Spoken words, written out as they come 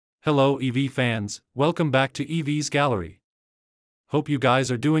Hello EV fans, welcome back to EV's Gallery. Hope you guys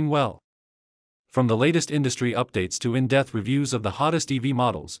are doing well. From the latest industry updates to in-depth reviews of the hottest EV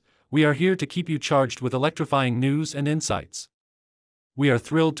models, we are here to keep you charged with electrifying news and insights. We are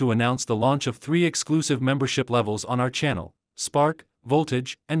thrilled to announce the launch of 3 exclusive membership levels on our channel: Spark,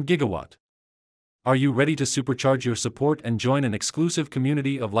 Voltage, and Gigawatt. Are you ready to supercharge your support and join an exclusive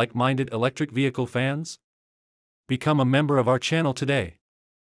community of like-minded electric vehicle fans? Become a member of our channel today.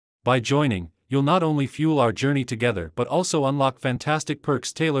 By joining, you'll not only fuel our journey together but also unlock fantastic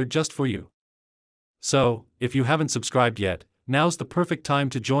perks tailored just for you. So, if you haven't subscribed yet, now's the perfect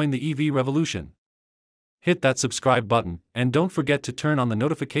time to join the EV revolution. Hit that subscribe button, and don't forget to turn on the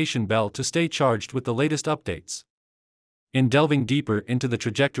notification bell to stay charged with the latest updates. In delving deeper into the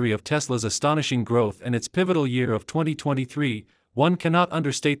trajectory of Tesla's astonishing growth and its pivotal year of 2023, one cannot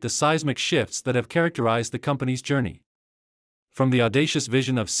understate the seismic shifts that have characterized the company's journey. From the audacious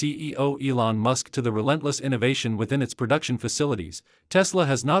vision of CEO Elon Musk to the relentless innovation within its production facilities, Tesla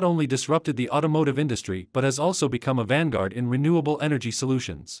has not only disrupted the automotive industry but has also become a vanguard in renewable energy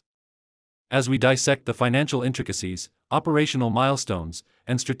solutions. As we dissect the financial intricacies, operational milestones,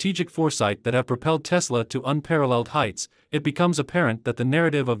 and strategic foresight that have propelled Tesla to unparalleled heights, it becomes apparent that the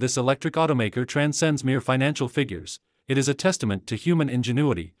narrative of this electric automaker transcends mere financial figures. It is a testament to human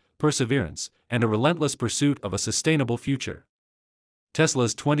ingenuity, perseverance, and a relentless pursuit of a sustainable future.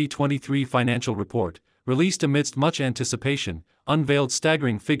 Tesla's 2023 financial report, released amidst much anticipation, unveiled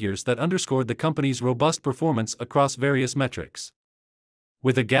staggering figures that underscored the company's robust performance across various metrics.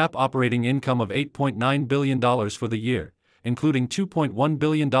 With a GAAP operating income of $8.9 billion for the year, including $2.1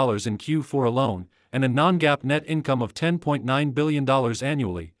 billion in Q4 alone, and a non-GAAP net income of $10.9 billion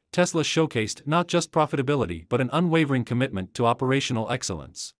annually, Tesla showcased not just profitability but an unwavering commitment to operational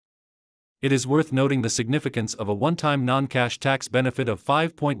excellence. It is worth noting the significance of a one-time non-cash tax benefit of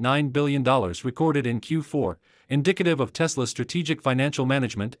 $5.9 billion recorded in Q4, indicative of Tesla's strategic financial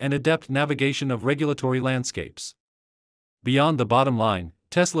management and adept navigation of regulatory landscapes. Beyond the bottom line,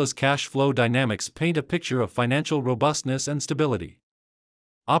 Tesla's cash flow dynamics paint a picture of financial robustness and stability.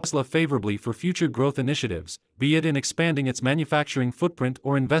 Tesla favorably for future growth initiatives, be it in expanding its manufacturing footprint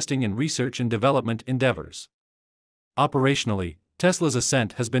or investing in research and development endeavors. Operationally, Tesla's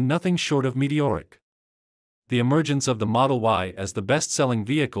ascent has been nothing short of meteoric. The emergence of the Model Y as the best-selling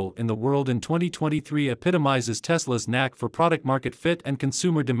vehicle in the world in 2023 epitomizes Tesla's knack for product-market fit and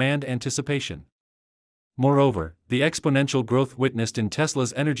consumer demand anticipation. Moreover, the exponential growth witnessed in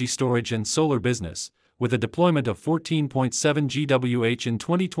Tesla's energy storage and solar business, with a deployment of 14.7 GWh in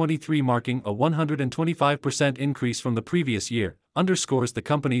 2023 marking a 125% increase from the previous year, underscores the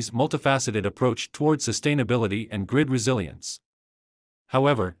company's multifaceted approach toward sustainability and grid resilience.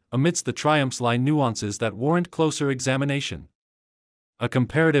 However, amidst the triumphs lie nuances that warrant closer examination. A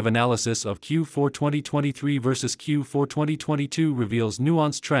comparative analysis of Q4 2023 versus Q4 2022 reveals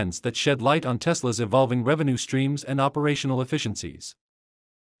nuanced trends that shed light on Tesla's evolving revenue streams and operational efficiencies.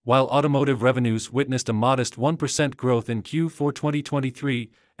 While automotive revenues witnessed a modest 1% growth in Q4 2023,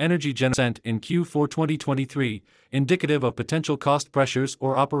 energy generation in Q4 2023, indicative of potential cost pressures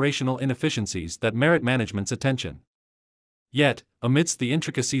or operational inefficiencies that merit management's attention. Yet, amidst the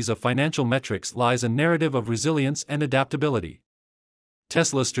intricacies of financial metrics lies a narrative of resilience and adaptability.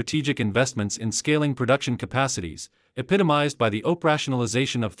 Tesla's strategic investments in scaling production capacities, epitomized by the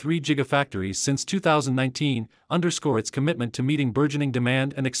operationalization of 3 Gigafactories since 2019, underscore its commitment to meeting burgeoning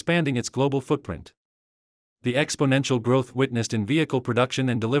demand and expanding its global footprint. The exponential growth witnessed in vehicle production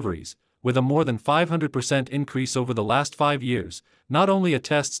and deliveries, with a more than 500% increase over the last 5 years, not only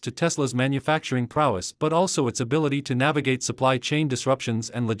attests to Tesla's manufacturing prowess but also its ability to navigate supply chain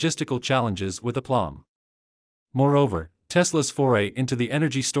disruptions and logistical challenges with aplomb. Moreover, Tesla's foray into the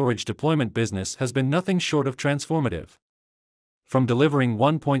energy storage deployment business has been nothing short of transformative. From delivering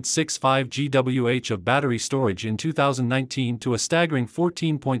 1.65 GWh of battery storage in 2019 to a staggering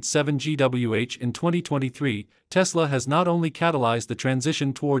 14.7 GWh in 2023, Tesla has not only catalyzed the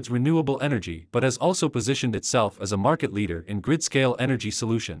transition towards renewable energy but has also positioned itself as a market leader in grid-scale energy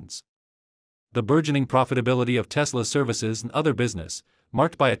solutions. The burgeoning profitability of Tesla's services and other business,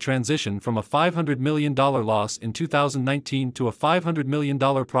 marked by a transition from a $500 million loss in 2019 to a $500 million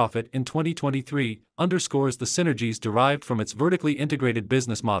profit in 2023, underscores the synergies derived from its vertically integrated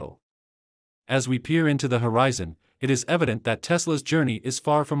business model. As we peer into the horizon, it is evident that Tesla's journey is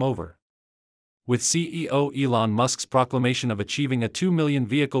far from over. With CEO Elon Musk's proclamation of achieving a 2 million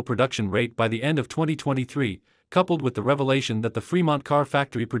vehicle production rate by the end of 2023, coupled with the revelation that the Fremont car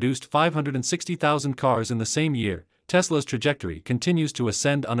factory produced 560,000 cars in the same year, Tesla's trajectory continues to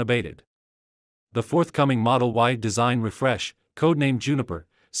ascend unabated. The forthcoming Model Y design refresh, codenamed Juniper,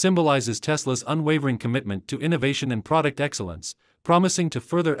 symbolizes Tesla's unwavering commitment to innovation and product excellence, promising to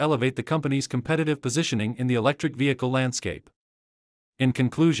further elevate the company's competitive positioning in the electric vehicle landscape. In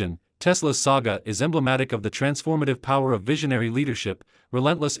conclusion, Tesla's saga is emblematic of the transformative power of visionary leadership,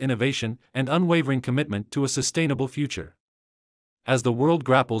 relentless innovation, and unwavering commitment to a sustainable future. As the world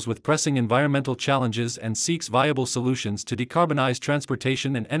grapples with pressing environmental challenges and seeks viable solutions to decarbonize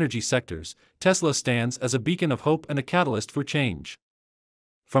transportation and energy sectors, Tesla stands as a beacon of hope and a catalyst for change.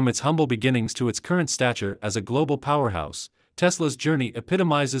 From its humble beginnings to its current stature as a global powerhouse, Tesla's journey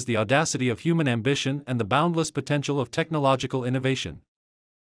epitomizes the audacity of human ambition and the boundless potential of technological innovation.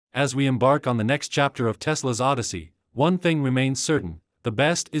 As we embark on the next chapter of Tesla's odyssey, one thing remains certain: the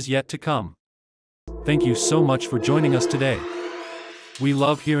best is yet to come. Thank you so much for joining us today. We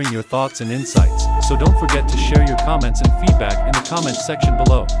love hearing your thoughts and insights, so don't forget to share your comments and feedback in the comments section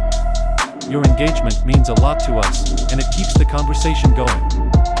below. Your engagement means a lot to us, and it keeps the conversation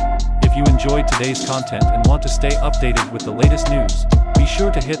going. If you enjoyed today's content and want to stay updated with the latest news, be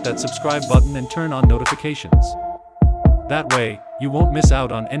sure to hit that subscribe button and turn on notifications. That way, you won't miss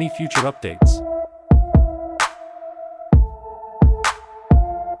out on any future updates.